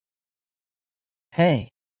Hey,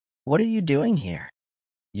 what are you doing here?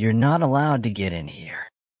 You're not allowed to get in here.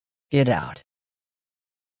 Get out.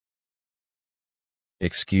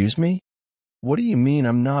 Excuse me? What do you mean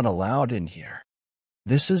I'm not allowed in here?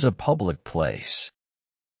 This is a public place.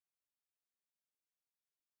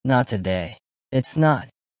 Not today. It's not.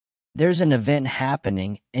 There's an event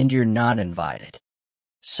happening and you're not invited.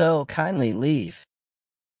 So kindly leave.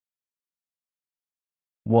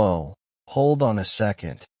 Whoa, hold on a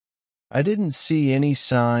second. I didn't see any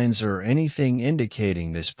signs or anything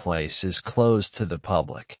indicating this place is closed to the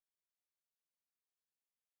public.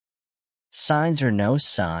 Signs or no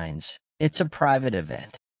signs, it's a private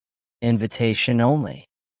event. Invitation only.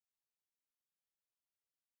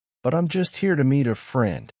 But I'm just here to meet a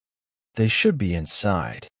friend. They should be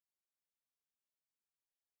inside.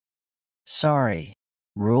 Sorry.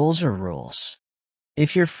 Rules are rules.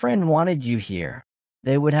 If your friend wanted you here,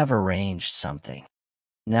 they would have arranged something.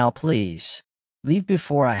 Now please, leave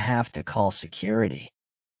before I have to call security.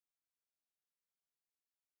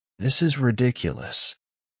 This is ridiculous.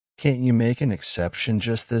 Can't you make an exception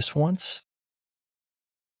just this once?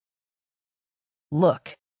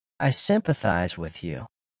 Look, I sympathize with you,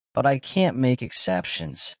 but I can't make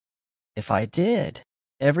exceptions. If I did,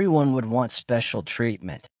 everyone would want special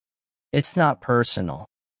treatment. It's not personal.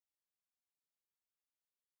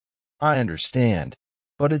 I understand,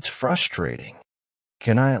 but it's frustrating.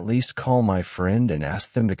 Can I at least call my friend and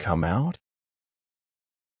ask them to come out?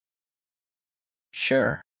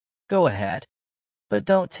 Sure, go ahead, but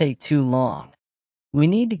don't take too long. We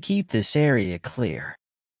need to keep this area clear.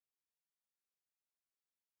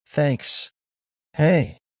 Thanks.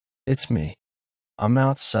 Hey, it's me. I'm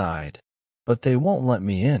outside, but they won't let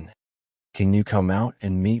me in. Can you come out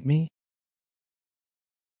and meet me?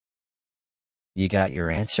 You got your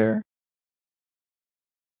answer?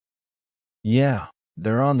 Yeah,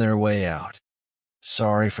 they're on their way out.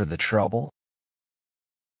 Sorry for the trouble.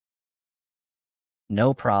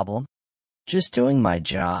 No problem. Just doing my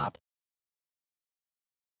job.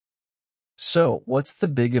 So, what's the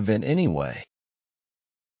big event anyway?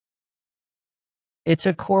 It's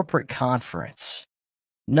a corporate conference.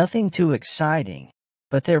 Nothing too exciting,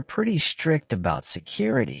 but they're pretty strict about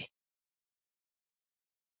security.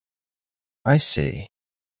 I see.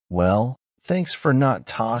 Well, thanks for not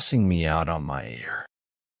tossing me out on my ear.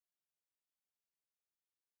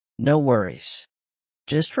 No worries.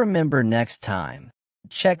 Just remember next time,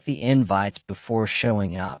 check the invites before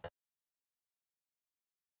showing up.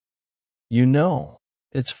 You know,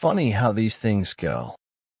 it's funny how these things go.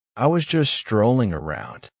 I was just strolling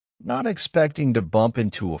around, not expecting to bump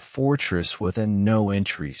into a fortress with a no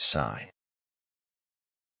entry sign.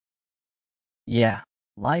 Yeah,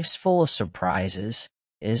 life's full of surprises,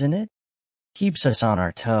 isn't it? Keeps us on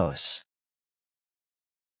our toes.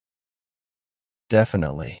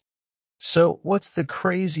 Definitely. So, what's the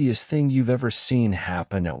craziest thing you've ever seen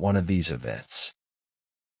happen at one of these events?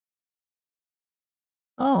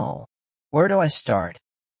 Oh, where do I start?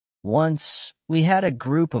 Once, we had a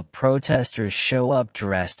group of protesters show up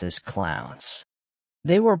dressed as clowns.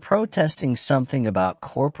 They were protesting something about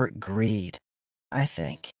corporate greed, I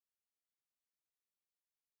think.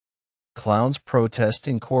 Clowns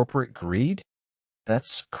protesting corporate greed?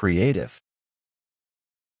 That's creative.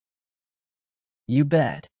 You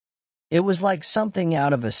bet. It was like something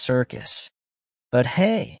out of a circus. But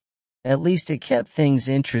hey, at least it kept things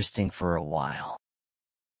interesting for a while.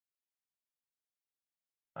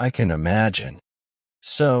 I can imagine.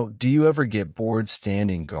 So, do you ever get bored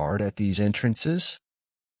standing guard at these entrances?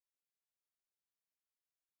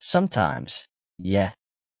 Sometimes, yeah.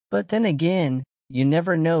 But then again, you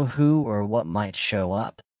never know who or what might show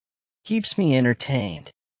up. Keeps me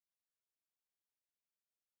entertained.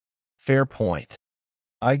 Fair point.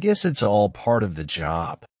 I guess it's all part of the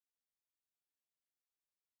job.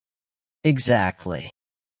 Exactly.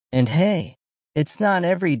 And hey, it's not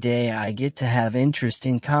every day I get to have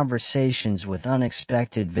interesting conversations with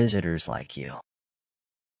unexpected visitors like you.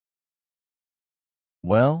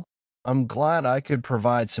 Well, I'm glad I could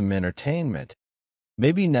provide some entertainment.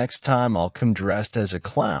 Maybe next time I'll come dressed as a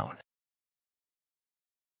clown.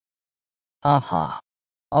 Haha.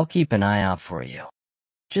 I'll keep an eye out for you.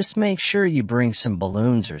 Just make sure you bring some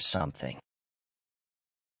balloons or something.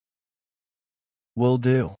 Will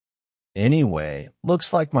do. Anyway,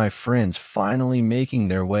 looks like my friend's finally making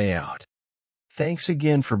their way out. Thanks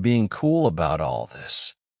again for being cool about all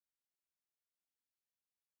this.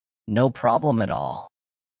 No problem at all.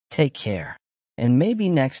 Take care, and maybe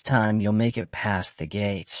next time you'll make it past the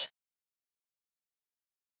gates.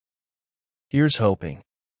 Here's hoping.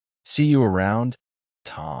 See you around,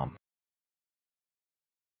 Tom.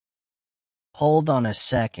 Hold on a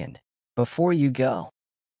second. Before you go,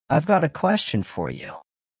 I've got a question for you.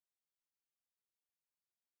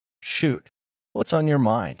 Shoot, what's on your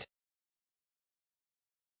mind?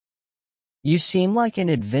 You seem like an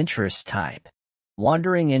adventurous type,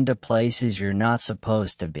 wandering into places you're not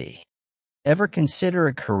supposed to be. Ever consider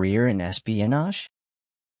a career in espionage?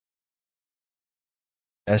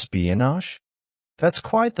 Espionage? That's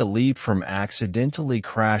quite the leap from accidentally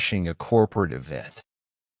crashing a corporate event.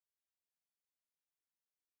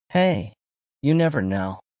 Hey, you never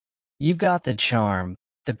know. You've got the charm,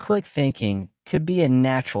 the quick thinking, could be a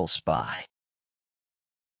natural spy.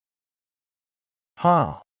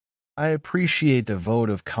 Huh. I appreciate the vote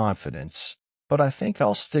of confidence, but I think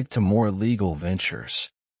I'll stick to more legal ventures.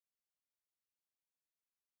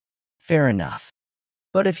 Fair enough.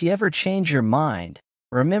 But if you ever change your mind,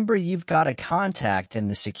 remember you've got a contact in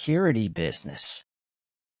the security business.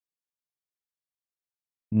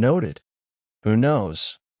 Noted. Who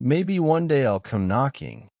knows? Maybe one day I'll come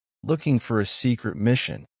knocking, looking for a secret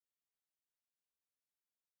mission.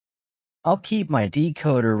 I'll keep my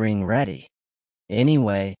decoder ring ready.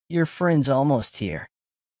 Anyway, your friend's almost here.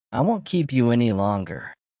 I won't keep you any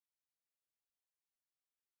longer.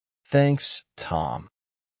 Thanks, Tom.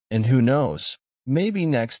 And who knows? Maybe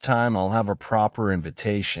next time I'll have a proper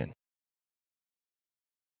invitation.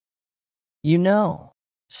 You know,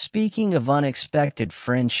 speaking of unexpected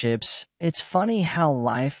friendships, it's funny how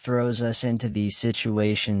life throws us into these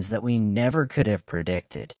situations that we never could have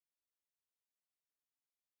predicted.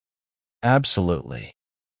 Absolutely.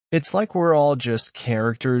 It's like we're all just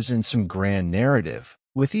characters in some grand narrative,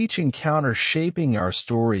 with each encounter shaping our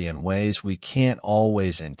story in ways we can't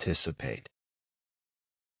always anticipate.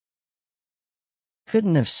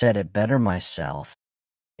 Couldn't have said it better myself.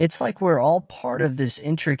 It's like we're all part of this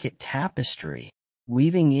intricate tapestry,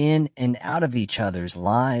 weaving in and out of each other's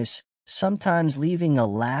lives, sometimes leaving a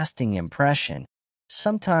lasting impression,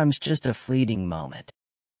 sometimes just a fleeting moment.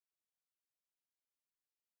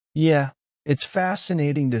 Yeah, it's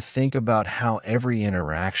fascinating to think about how every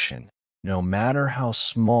interaction, no matter how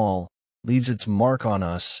small, leaves its mark on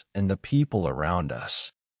us and the people around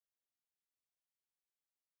us.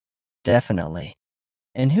 Definitely.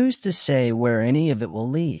 And who's to say where any of it will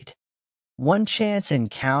lead? One chance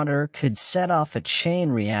encounter could set off a chain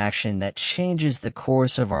reaction that changes the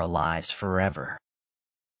course of our lives forever.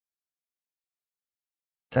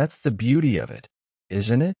 That's the beauty of it,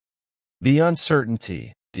 isn't it? The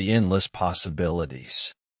uncertainty, the endless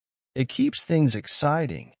possibilities. It keeps things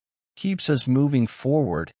exciting, keeps us moving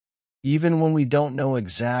forward, even when we don't know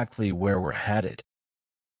exactly where we're headed.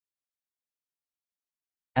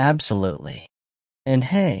 Absolutely. And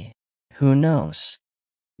hey, who knows?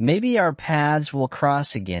 Maybe our paths will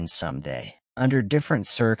cross again someday, under different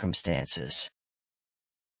circumstances.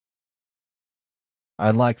 I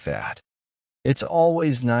like that. It's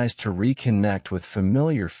always nice to reconnect with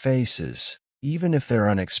familiar faces, even if they're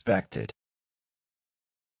unexpected.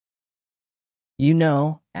 You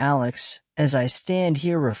know, Alex, as I stand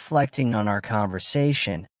here reflecting on our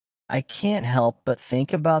conversation, I can't help but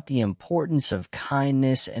think about the importance of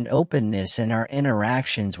kindness and openness in our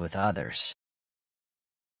interactions with others.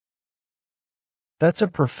 That's a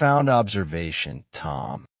profound observation,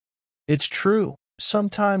 Tom. It's true.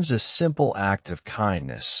 Sometimes a simple act of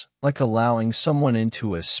kindness, like allowing someone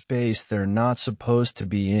into a space they're not supposed to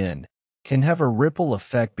be in, can have a ripple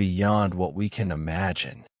effect beyond what we can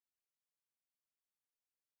imagine.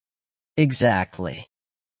 Exactly.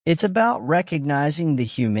 It's about recognizing the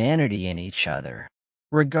humanity in each other,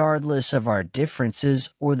 regardless of our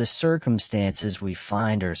differences or the circumstances we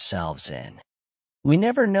find ourselves in. We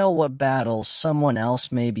never know what battles someone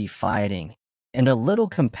else may be fighting, and a little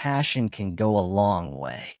compassion can go a long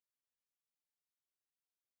way.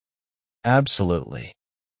 Absolutely.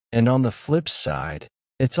 And on the flip side,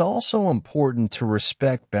 it's also important to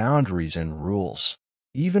respect boundaries and rules,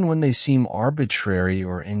 even when they seem arbitrary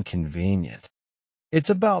or inconvenient.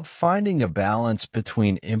 It's about finding a balance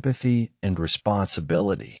between empathy and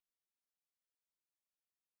responsibility.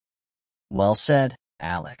 Well said,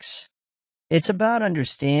 Alex. It's about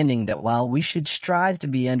understanding that while we should strive to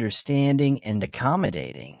be understanding and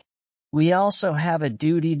accommodating, we also have a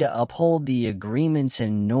duty to uphold the agreements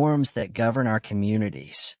and norms that govern our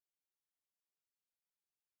communities.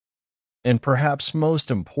 And perhaps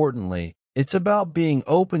most importantly, it's about being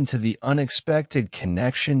open to the unexpected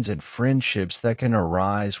connections and friendships that can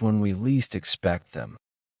arise when we least expect them.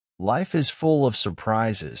 Life is full of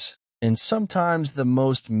surprises, and sometimes the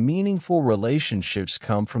most meaningful relationships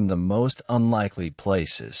come from the most unlikely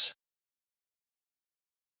places.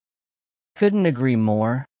 Couldn't agree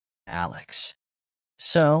more, Alex.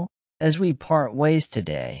 So, As we part ways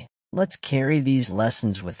today, let's carry these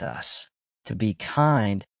lessons with us: to be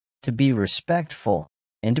kind, to be respectful,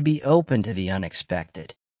 and to be open to the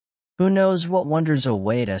unexpected. Who knows what wonders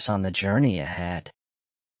await us on the journey ahead?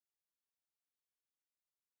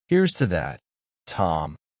 Here's to that,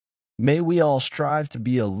 Tom. May we all strive to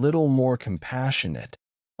be a little more compassionate,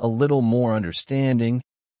 a little more understanding,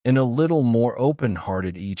 and a little more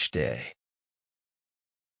open-hearted each day.